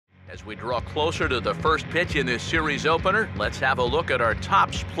As we draw closer to the first pitch in this series opener, let's have a look at our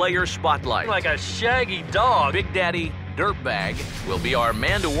Topps player spotlight. Like a shaggy dog. Big Daddy Dirtbag will be our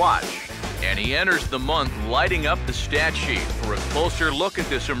man to watch. And he enters the month lighting up the stat sheet. For a closer look at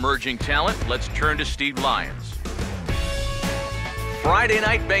this emerging talent, let's turn to Steve Lyons. Friday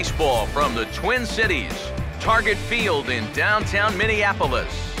night baseball from the Twin Cities, Target Field in downtown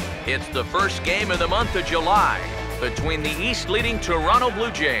Minneapolis. It's the first game of the month of July between the East-leading Toronto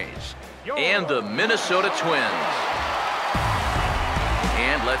Blue Jays and the Minnesota Twins.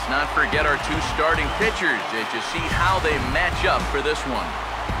 And let's not forget our two starting pitchers as you see how they match up for this one.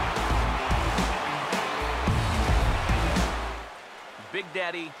 Big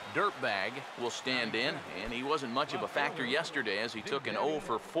Daddy Dirtbag will stand in, and he wasn't much of a factor yesterday as he took an 0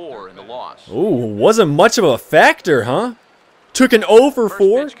 for 4 in the loss. Ooh, wasn't much of a factor, huh? Took an 0 for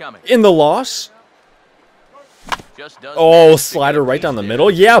 4 in the loss? Oh, slider right down the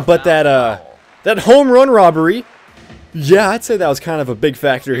middle. Yeah, but that home run robbery, yeah, I'd say that was kind of a big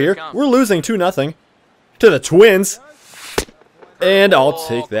factor here. We're losing 2-0 to the Twins. And I'll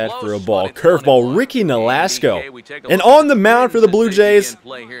take that for a ball. Curveball, Ricky Nolasco. And on the mound for the Blue Jays,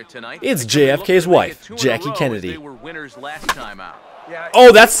 it's JFK's wife, Jackie Kennedy.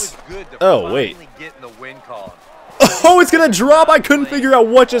 Oh, that's... Oh, wait. Oh, it's going to drop. I couldn't figure out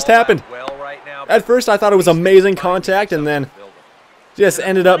what just happened. At first, I thought it was amazing contact, and then just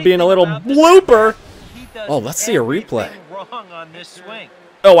ended up being a little blooper. Oh, let's see a replay.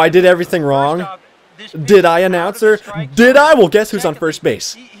 Oh, I did everything wrong. Did I, announcer? Did I? Well, guess who's on first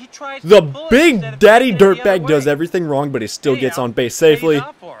base? The Big Daddy Dirtbag does everything wrong, but he still gets on base safely.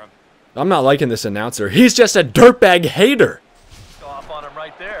 I'm not liking this announcer. He's just a dirtbag hater.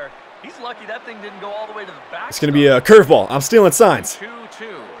 It's going to be a curveball. I'm stealing signs.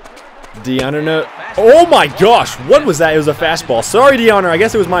 DeHonor, oh my gosh, what was that? It was a fastball. Sorry, DeHonor, I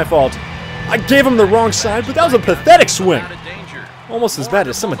guess it was my fault. I gave him the wrong side, but that was a pathetic swing. Almost as bad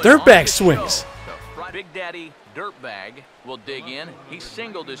as some of Dirtbag's swings. Big Daddy Dirtbag will dig in. He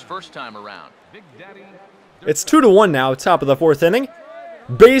singled his first time around. It's 2-1 now, top of the 4th inning.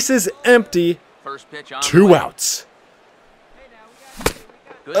 Bases empty. 2 outs.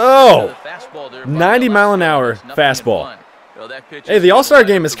 Oh, 90-mile-an-hour fastball. Hey, the All-Star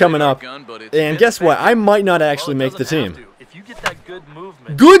game is coming up, and guess what? I might not actually make the team.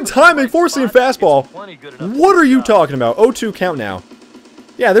 Good timing, four-seam fastball. What are you talking about? 0-2 count now.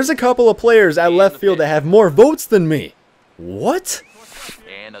 Yeah, there's a couple of players at left field that have more votes than me. What?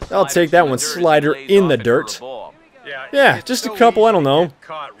 I'll take that one. Slider in the dirt. Yeah, just a couple, I don't know,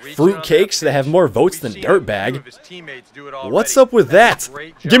 fruitcakes that have more votes than Dirtbag. What's up with that?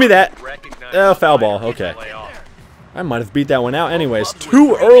 Give me that. Foul ball. Okay. I might have beat that one out anyways.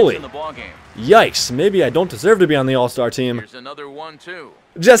 Too early. Yikes. Maybe I don't deserve to be on the All-Star team.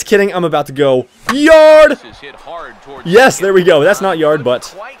 Just kidding. I'm about to go yard. Yes, there we go. That's not yard,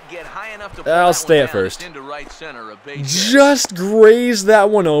 but I'll stay at first. Just graze that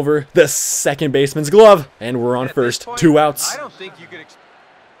one over the second baseman's glove, and we're on first. 2 outs.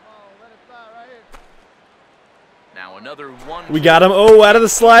 We got him. Oh, out of the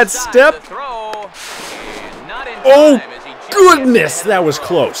slide step. Oh, goodness, that was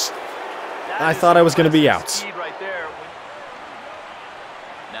close. I thought I was going to be out.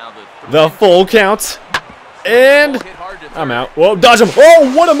 The full count. And I'm out. Whoa, dodge him.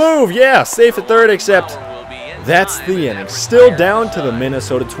 Oh, what a move. Yeah, safe at third, except that's the inning. Still down to the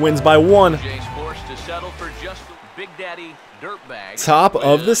Minnesota Twins by 1. Top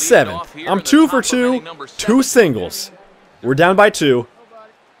of the 7th. I'm 2 for 2. 2 singles. We're down by 2.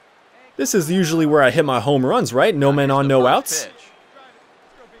 This is usually where I hit my home runs, right? No men on, no outs.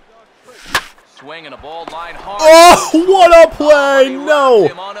 Oh, what a play! No!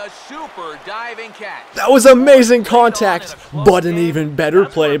 That was amazing contact, but an even better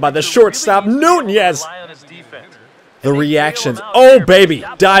play by the shortstop, Nunez. The reactions. Oh, baby.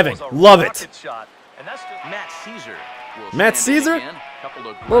 Diving. Love it. Matt Caesar?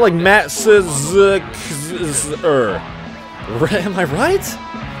 More like Matt Caesar. Am I right?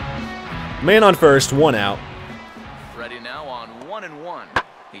 Man on first, 1 out. Ready now on 1-1.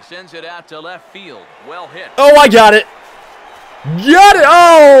 He sends it out to left field. Well hit. Oh, I got it. Got it.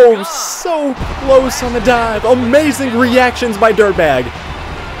 Oh, so close on the dive. Amazing reactions by Dirtbag.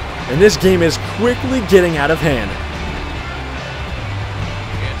 And this game is quickly getting out of hand.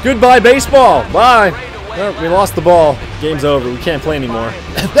 Goodbye, baseball. Bye. Oh, we lost the ball. Game's over. We can't play anymore.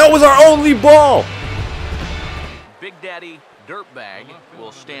 That was our only ball. Big Daddy Dirtbag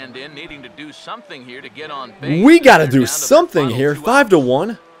will stand in, needing to do something here to get on base. We got to do something here.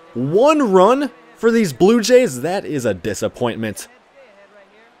 5-1. 1 run for these Blue Jays. That is a disappointment.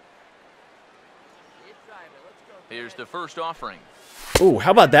 Here's the first offering. Ooh,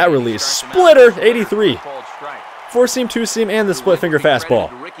 how about that release? Splitter, 83. Four-seam, two-seam, and the split-finger fastball.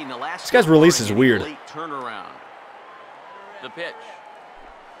 This guy's release is weird. The pitch.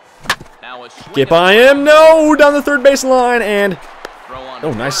 Get by him. No, down the third base line, and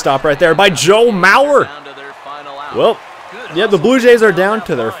oh, nice stop right there by Joe Mauer. Well, yeah, the Blue Jays are down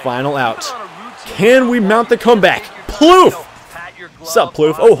to their final out. Can we mount the comeback? Plouffe! What's up,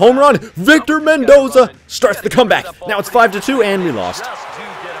 Plouffe? Oh, home run. Victor Mendoza starts the comeback. Now it's 5-2, and we lost.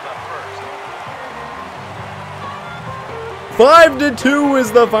 5-2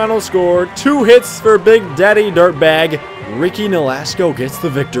 is the final score. 2 hits for Big Daddy Dirtbag. Ricky Nolasco gets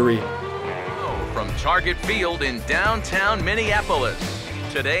the victory. From Target Field in downtown Minneapolis.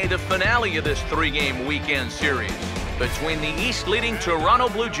 Today, the finale of this 3-game weekend series between the East-leading Toronto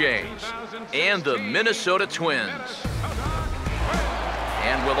Blue Jays and the Minnesota Twins.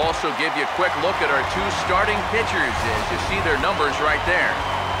 And we'll also give you a quick look at our 2 starting pitchers as you see their numbers right there.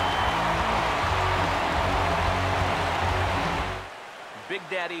 Big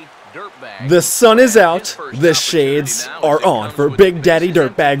Daddy Dirtbag. The sun is out. The shades are on for Big Daddy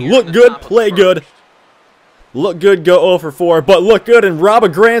Dirtbag. Look good, play good. Look good, go 0 for 4, but look good and rob a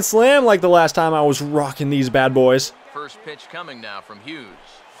grand slam like the last time I was rocking these bad boys. First pitch coming now from Hughes.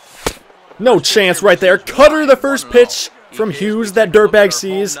 No chance right there. Cutter the first pitch from Hughes that Dirtbag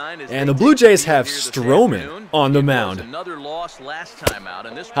sees, and the Blue Jays have Stroman on the mound. High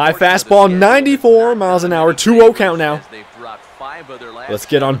fastball, 94 miles an hour, 2-0 count now. Let's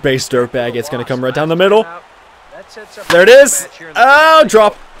get on base, Dirtbag. It's going to come right down the middle. There it is. Oh,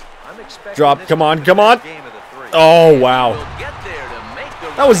 drop. Drop, come on, come on. Oh, wow.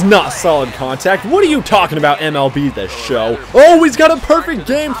 That was not solid contact. What are you talking about, MLB The Show? Oh, he's got a perfect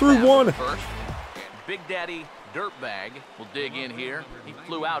game through 1. Big Daddy Dirtbag will dig in here. He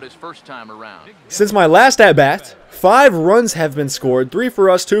flew out his first time around. Since my last at-bat, 5 runs have been scored. 3 for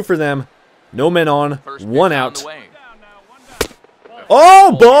us, 2 for them. No men on, 1 out.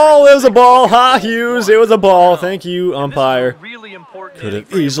 Oh, ball! It was a ball. Ha, Hughes. It was a ball. Thank you, umpire. Could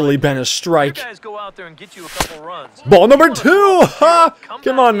have easily been a strike. Ball number 2. Ha!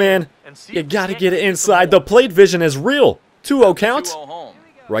 Come on, man. You got to get it inside. The plate vision is real. 2-0 count.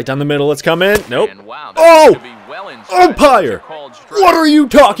 Right down the middle. Let's come in. Nope. Oh! Umpire! What are you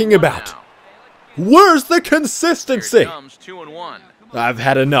talking about? Where's the consistency? I've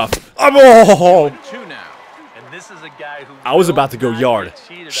had enough. Oh! I was about to go yard.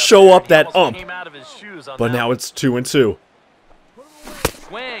 Show up that ump. But now it's 2-2.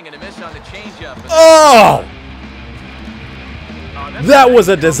 Oh! That was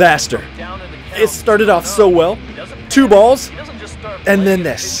a disaster. It started off so well. 2 balls. And then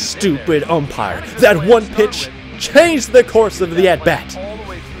that stupid umpire. That one pitch changed the course of the at-bat.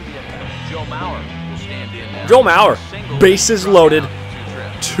 Joe Mauer. Bases loaded.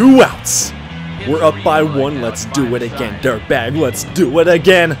 2 outs. We're up by 1. Let's do it again, Dirtbag. Let's do it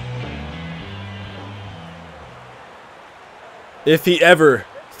again. If he ever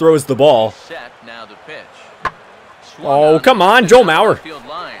throws the ball. Oh, come on, Joe Mauer.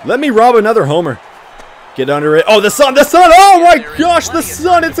 Let me rob another homer. Get under it. Oh, the sun, the sun. Oh, my gosh, the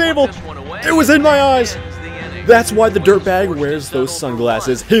sun. It's able. It was in my eyes. That's why the Dirtbag wears those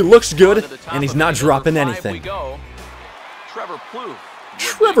sunglasses. He looks good, and he's not dropping anything. Trevor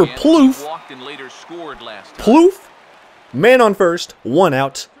Plouffe. Plouffe? Man on first, 1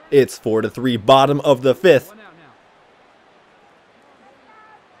 out. It's 4-3, bottom of the 5th.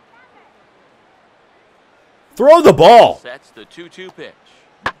 Throw the ball.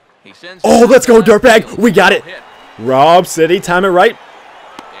 Oh, let's go, Dirtbag. We got it. Rob City, time it right.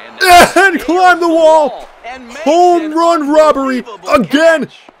 And climb the wall. Home run robbery again.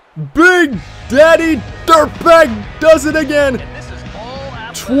 Big Daddy Dirtbag does it again.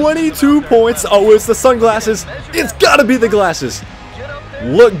 22 points. Oh, it's the sunglasses. It's got to be the glasses.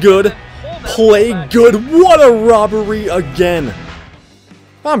 Look good. Play good. What a robbery again.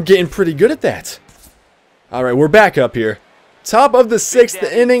 I'm getting pretty good at that. All right, we're back up here. Top of the 6th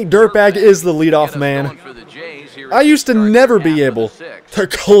inning, Dirtbag is the leadoff man. I used to never be able to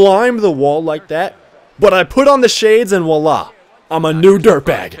climb the wall like that, but I put on the shades and voila, I'm a new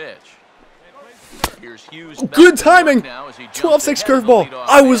Dirtbag. Good timing! 12-6 curveball.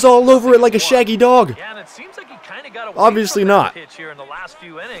 I was all over it like a shaggy dog. Obviously not.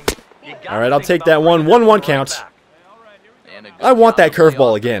 All right, I'll take that one. 1-1 count. I want that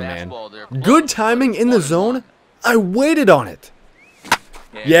curveball again, man. Good timing in the zone. I waited on it.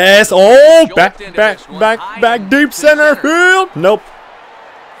 Yes. Oh, back deep center field. Nope.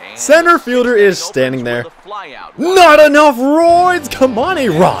 Center fielder is standing there. Not enough roids. Come on,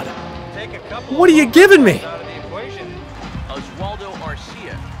 A-Rod. What are you giving me?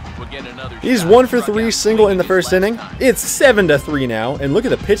 He's 1 for 3 single in the first inning. It's 7-3 now, and look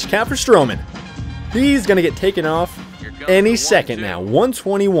at the pitch count for Stroman. He's going to get taken off any second now.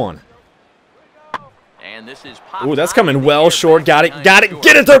 121. Ooh, that's coming well short. Got it. Got it.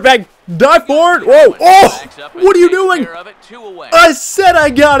 Get it, Dirtbag. Dive for it. Whoa. Oh, what are you doing? I said I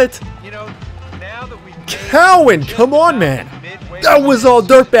got it. Cowan, come on, man. That was all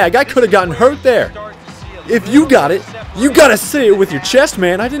Dirtbag. I could have gotten hurt there. If you got it, you got to say it with your chest,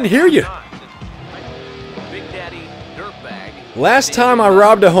 man. I didn't hear you. Last time I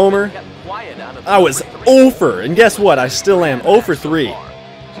robbed a homer, I was 0 for, and guess what? I still am 0 for 3.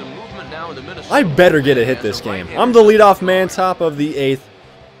 I better get a hit this game. I'm the leadoff man, top of the 8th.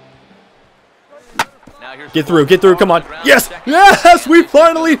 Get through, come on. Yes, yes, we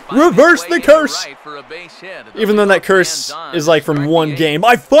finally reversed the curse. Even though that curse is like from one game,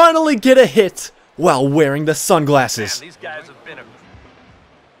 I finally get a hit while wearing the sunglasses.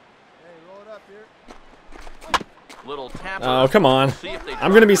 Oh, come on.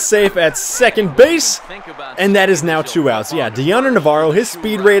 I'm going to be safe at second base, and that is now 2 outs. Yeah, Deontay Navarro, his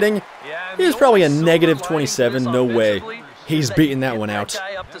speed rating is probably a -27. No way. He's beating that one out.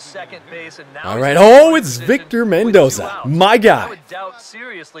 All right. Oh, it's Victor Mendoza, my guy.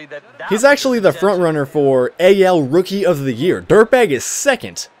 He's actually the front runner for AL Rookie of the Year. Dirtbag is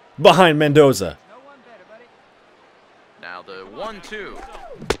second behind Mendoza. Now the 1-2.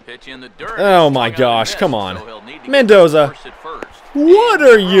 Pitch in the dirt. Oh my gosh, come on. Mendoza, what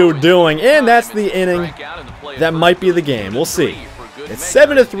are you doing? And that's the inning. That might be the game. We'll see. It's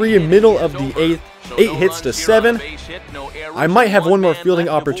 7-3 in middle of the 8th. 8 hits to 7. I might have one more fielding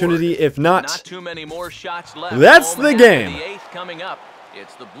opportunity. If not, that's the game.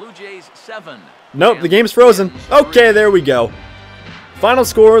 Nope, the game's frozen. Okay, there we go. Final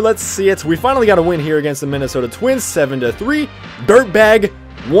score, let's see it. We finally got a win here against the Minnesota Twins, 7-3. Dirtbag,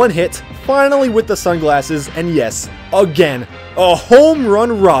 1 hit, finally with the sunglasses, and yes, again, a home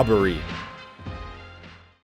run robbery.